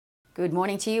Good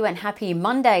morning to you and happy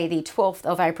Monday, the 12th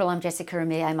of April. I'm Jessica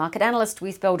Amir, market analyst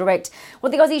with Bell Direct. Well,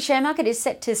 the Aussie share market is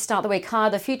set to start the week higher.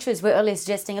 The futures were earlier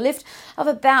suggesting a lift of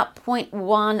about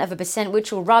 0.1%,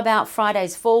 which will rub out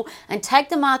Friday's fall and take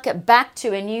the market back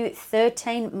to a new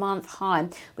 13-month high,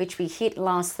 which we hit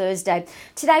last Thursday.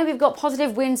 Today, we've got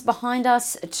positive winds behind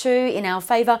us too in our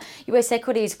favour. US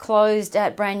equities closed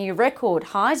at brand new record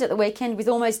highs at the weekend, with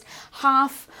almost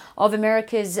half of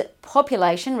America's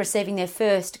population receiving their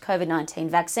first COVID-19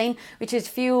 vaccine, which has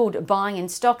fueled buying in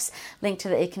stocks linked to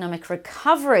the economic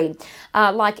recovery,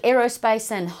 like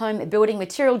aerospace and home building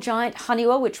material giant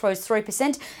Honeywell, which rose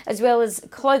 3%, as well as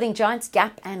clothing giants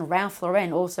Gap and Ralph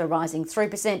Lauren, also rising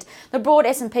 3%. The broad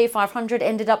S&P 500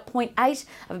 ended up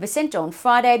 0.8% on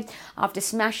Friday after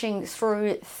smashing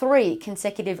through 3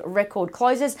 consecutive record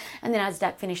closes, and the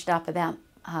Nasdaq finished up about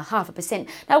 0.5%.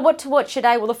 Now, what to watch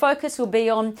today? Well, the focus will be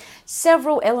on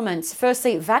several elements.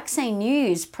 Firstly, vaccine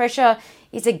news. Pressure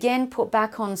is again put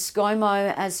back on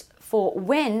ScoMo as for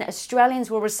when Australians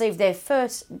will receive their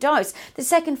first dose. The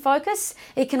second focus,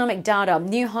 economic data.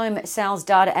 New home sales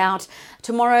data out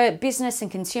tomorrow. Business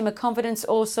and consumer confidence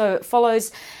also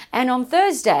follows. And on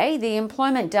Thursday, the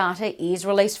employment data is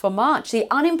released for March. The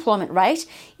unemployment rate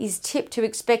is tipped to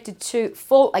expected to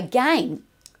fall again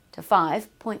to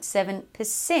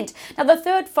 5.7%. Now, the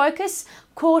third focus,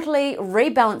 quarterly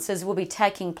rebalances will be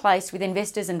taking place, with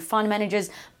investors and fund managers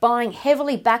buying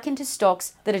heavily back into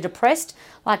stocks that are depressed,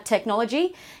 like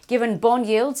technology, given bond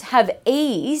yields have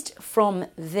eased from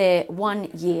their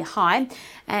one-year high,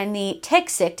 and the tech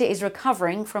sector is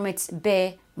recovering from its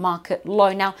bear market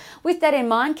low. Now, with that in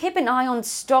mind, keep an eye on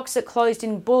stocks that closed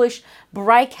in bullish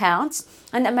breakouts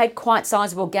and that made quite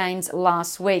sizable gains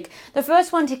last week. The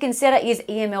first one to consider is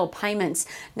EML Payments.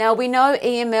 Now, we know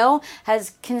EML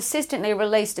has consistently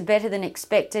released better than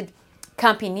expected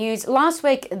company news. Last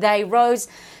week, they rose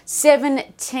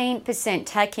 17%,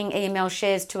 taking EML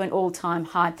shares to an all-time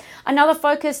high. Another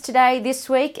focus this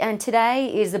week,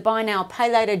 is the buy now, pay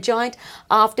later giant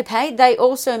Afterpay. They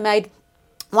also made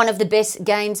one of the best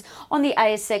gains on the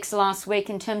ASX last week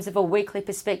in terms of a weekly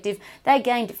perspective. They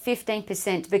gained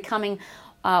 15%, becoming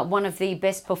one of the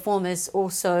best performers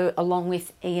also along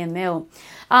with EML.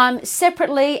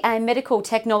 Separately, a medical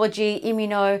technology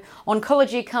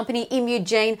immuno-oncology company,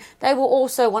 Imugene, they were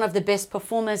also one of the best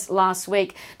performers last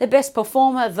week. The best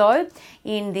performer, though,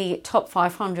 in the top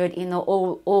 500 in the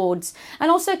All Ords. And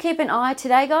also keep an eye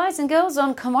today, guys and girls,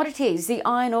 on commodities. The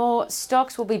iron ore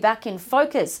stocks will be back in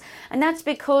focus. And that's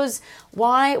because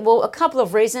why? Well, a couple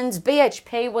of reasons.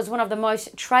 BHP was one of the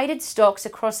most traded stocks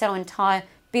across our entire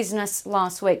business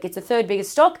last week. It's the third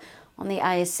biggest stock on the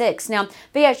ASX. Now,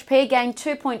 BHP gained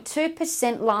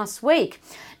 2.2% last week.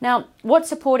 Now, what's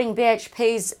supporting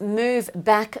BHP's move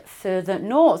back further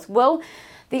north? Well,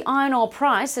 the iron ore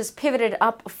price has pivoted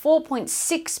up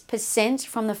 4.6%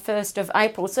 from the 1st of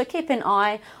April. So keep an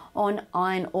eye on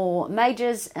iron ore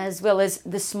majors as well as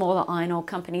the smaller iron ore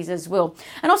companies as well.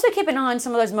 And also keep an eye on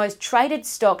some of those most traded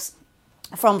stocks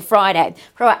from Friday.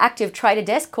 For our active trader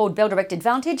desk called Bell Direct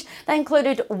Advantage, they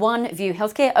included OneView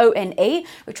Healthcare, ONE,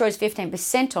 which rose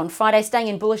 15% on Friday, staying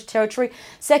in bullish territory.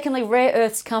 Secondly, rare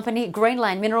earths company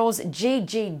Greenland Minerals,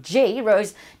 GGG,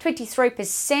 rose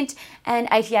 23%, and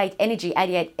 88 Energy,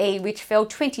 88E, which fell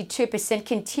 22%,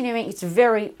 continuing its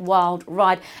very wild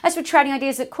ride. As for trading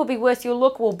ideas that could be worth your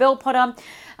look, well, Bell Potter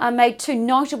made 2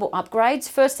 notable upgrades.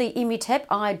 Firstly, Immutep,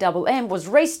 IMM, was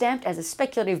restamped as a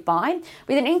speculative buy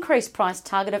with an increased price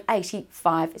target of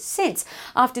 85 cents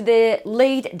after their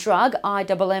lead drug,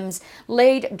 IMM's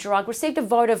lead drug, received a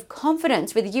vote of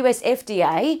confidence with the US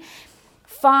FDA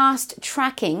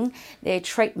fast-tracking their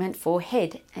treatment for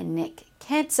head and neck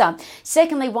cancer.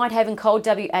 Secondly, Whitehaven Coal,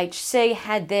 WHC,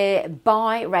 had their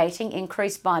buy rating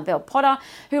increased by Bell Potter,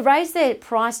 who raised their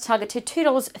price target to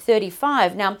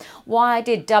 $2.35. Now, why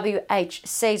did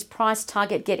WHC's price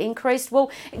target get increased? Well,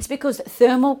 it's because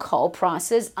thermal coal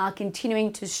prices are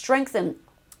continuing to strengthen.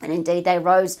 And indeed, they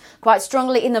rose quite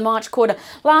strongly in the March quarter.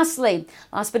 Lastly,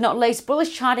 last but not least,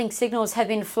 bullish charting signals have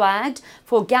been flagged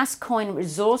for Gascoyne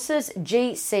Resources,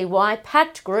 GCY,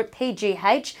 Pact Group,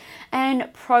 PGH,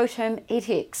 and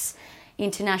Protometics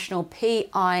International,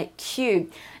 PIQ.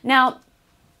 Now,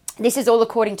 this is all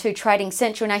according to Trading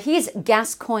Central. Now, here's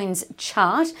Gascoyne's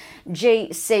chart,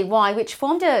 GCY, which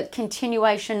formed a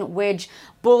continuation wedge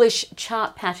bullish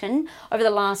chart pattern over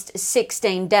the last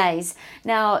 16 days.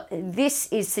 Now, this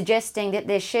is suggesting that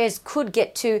their shares could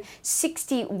get to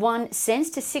 61 cents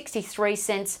to 63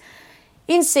 cents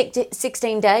in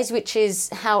 16 days, which is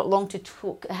how long it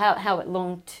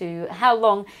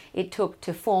took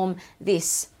to form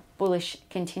this bullish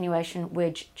continuation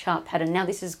wedge chart pattern. Now,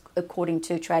 this is according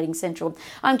to Trading Central.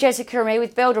 I'm Jessica Amir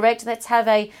with Bell Direct. Let's have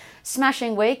a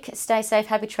smashing week. Stay safe,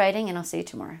 happy trading, and I'll see you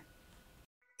tomorrow.